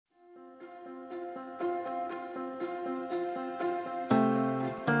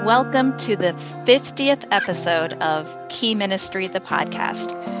Welcome to the 50th episode of Key Ministry, the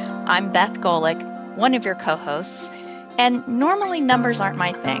podcast. I'm Beth Golick, one of your co-hosts, and normally numbers aren't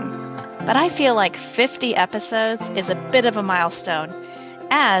my thing, but I feel like 50 episodes is a bit of a milestone,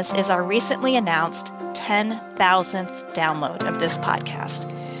 as is our recently announced 10,000th download of this podcast.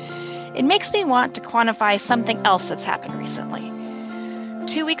 It makes me want to quantify something else that's happened recently.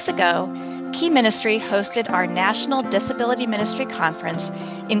 2 weeks ago, Key Ministry hosted our National Disability Ministry Conference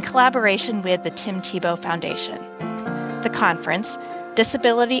in collaboration with the Tim Tebow Foundation. The conference,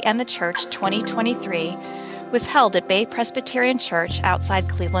 Disability and the Church 2023, was held at Bay Presbyterian Church outside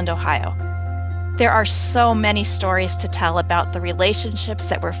Cleveland, Ohio. There are so many stories to tell about the relationships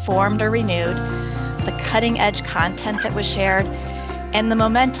that were formed or renewed, the cutting-edge content that was shared, and the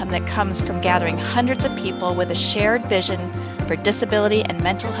momentum that comes from gathering hundreds of people with a shared vision for disability and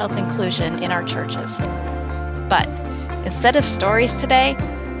mental health inclusion in our churches. But instead of stories today,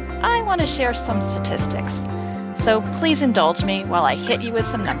 I want to share some statistics. So please indulge me while I hit you with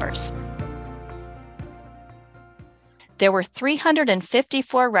some numbers. There were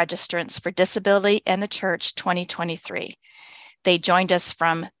 354 registrants for Disability and the Church 2023. They joined us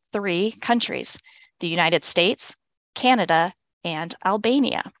from 3 countries, the United States, Canada, and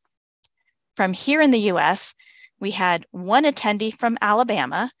Albania. From here in the U.S., we had 1 attendee from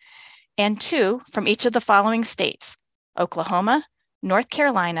Alabama and 2 from each of the following states: Oklahoma, North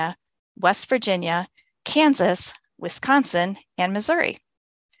Carolina, West Virginia, Kansas, Wisconsin, and Missouri.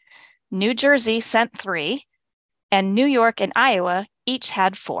 New Jersey sent 3, and New York and Iowa each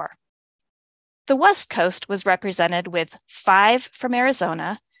had 4. The West Coast was represented with 5 from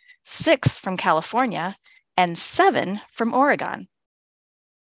Arizona, 6 from California, and 7 from Oregon.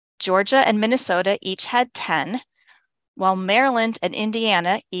 Georgia and Minnesota each had 10, while Maryland and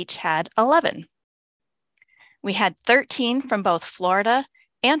Indiana each had 11. We had 13 from both Florida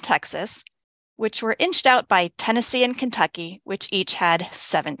and Texas, which were inched out by Tennessee and Kentucky, which each had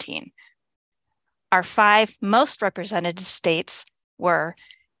 17. Our 5 most represented states were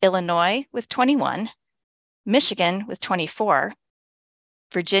Illinois with 21, Michigan with 24,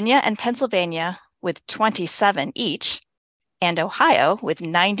 Virginia and Pennsylvania with 27 each, and Ohio with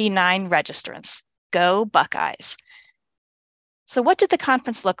 99 registrants. Go Buckeyes! So what did the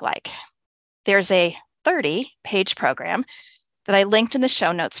conference look like? There's a 30-page program that I linked in the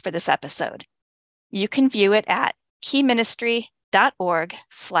show notes for this episode. You can view it at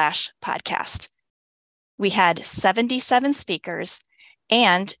keyministry.org/podcast. We had 77 speakers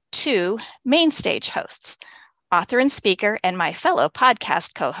and 2 main stage hosts, author and speaker and my fellow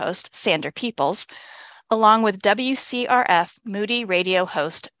podcast co-host, Sander Peoples, along with WCRF Moody radio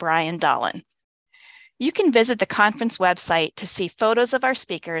host, Brian Dolan. You can visit the conference website to see photos of our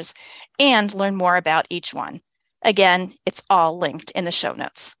speakers and learn more about each one. Again, it's all linked in the show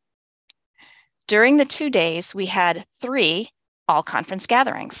notes. During the 2 days, we had 3 all-conference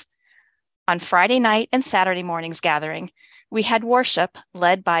gatherings. On Friday night and Saturday morning's gathering, we had worship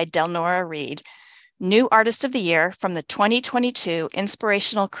led by Delnora Reed, New Artist of the Year from the 2022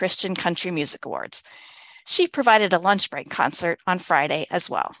 Inspirational Christian Country Music Awards. She provided a lunch break concert on Friday as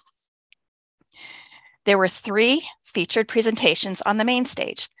well. There were 3 featured presentations on the main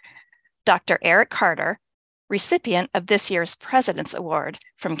stage. Dr. Eric Carter, recipient of this year's President's Award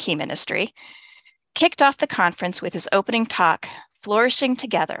from Key Ministry, kicked off the conference with his opening talk, Flourishing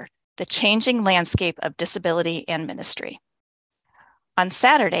Together, the Changing Landscape of Disability and Ministry. On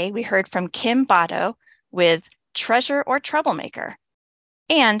Saturday, we heard from Kim Botto with Treasure or Troublemaker,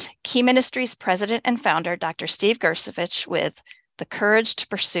 and Key Ministry's president and founder, Dr. Steve Gersovich, with The Courage to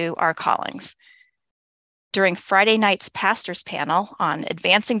Pursue Our Callings. During Friday night's pastors panel on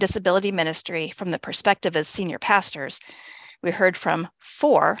advancing disability ministry from the perspective of senior pastors, we heard from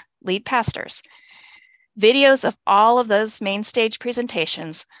 4 lead pastors. Videos of all of those main stage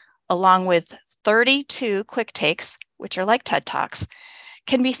presentations, along with 32 quick takes, which are like TED Talks,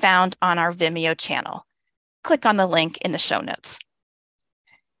 can be found on our Vimeo channel. Click on the link in the show notes.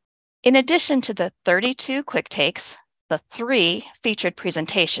 In addition to the 32 quick takes, the 3 featured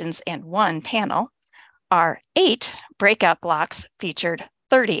presentations and 1 panel, our 8 breakout blocks featured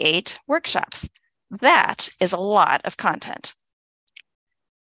 38 workshops. That is a lot of content.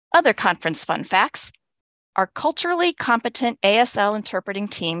 Other conference fun facts. Our culturally competent ASL interpreting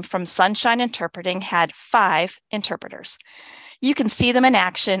team from Sunshine Interpreting had 5 interpreters. You can see them in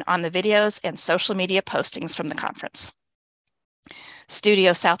action on the videos and social media postings from the conference.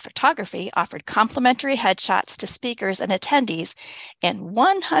 Studio South Photography offered complimentary headshots to speakers and attendees, and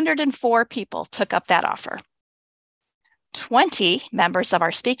 104 people took up that offer. 20 members of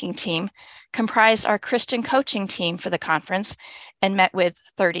our speaking team comprised our Christian coaching team for the conference and met with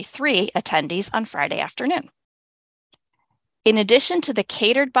 33 attendees on Friday afternoon. In addition to the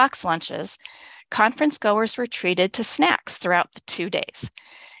catered box lunches, conference goers were treated to snacks throughout the 2 days.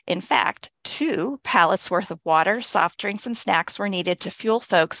 In fact, 2 pallets worth of water, soft drinks, and snacks were needed to fuel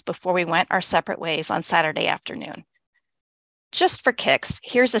folks before we went our separate ways on Saturday afternoon. Just for kicks,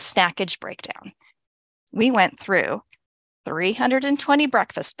 here's a snackage breakdown. We went through 320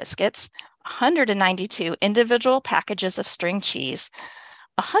 breakfast biscuits, 192 individual packages of string cheese,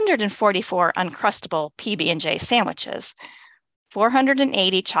 144 Uncrustable PB&J sandwiches,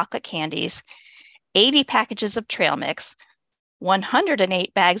 480 chocolate candies, 80 packages of trail mix,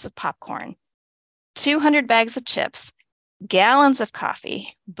 108 bags of popcorn, 200 bags of chips, gallons of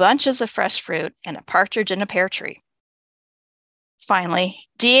coffee, bunches of fresh fruit, and a partridge in a pear tree. Finally,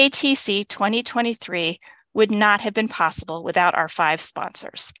 DATC 2023 would not have been possible without our 5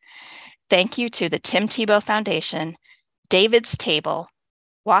 sponsors. Thank you to the Tim Tebow Foundation, David's Table,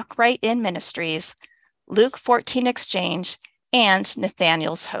 Walk Right In Ministries, Luke 14 Exchange, and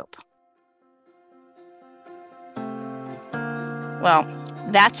Nathaniel's Hope. Well,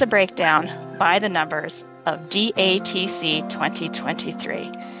 that's a breakdown by the numbers of DATC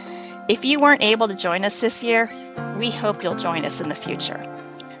 2023. If you weren't able to join us this year, we hope you'll join us in the future.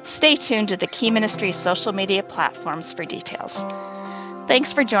 Stay tuned to the Key Ministries social media platforms for details.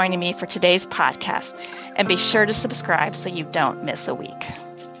 Thanks for joining me for today's podcast, and be sure to subscribe so you don't miss a week.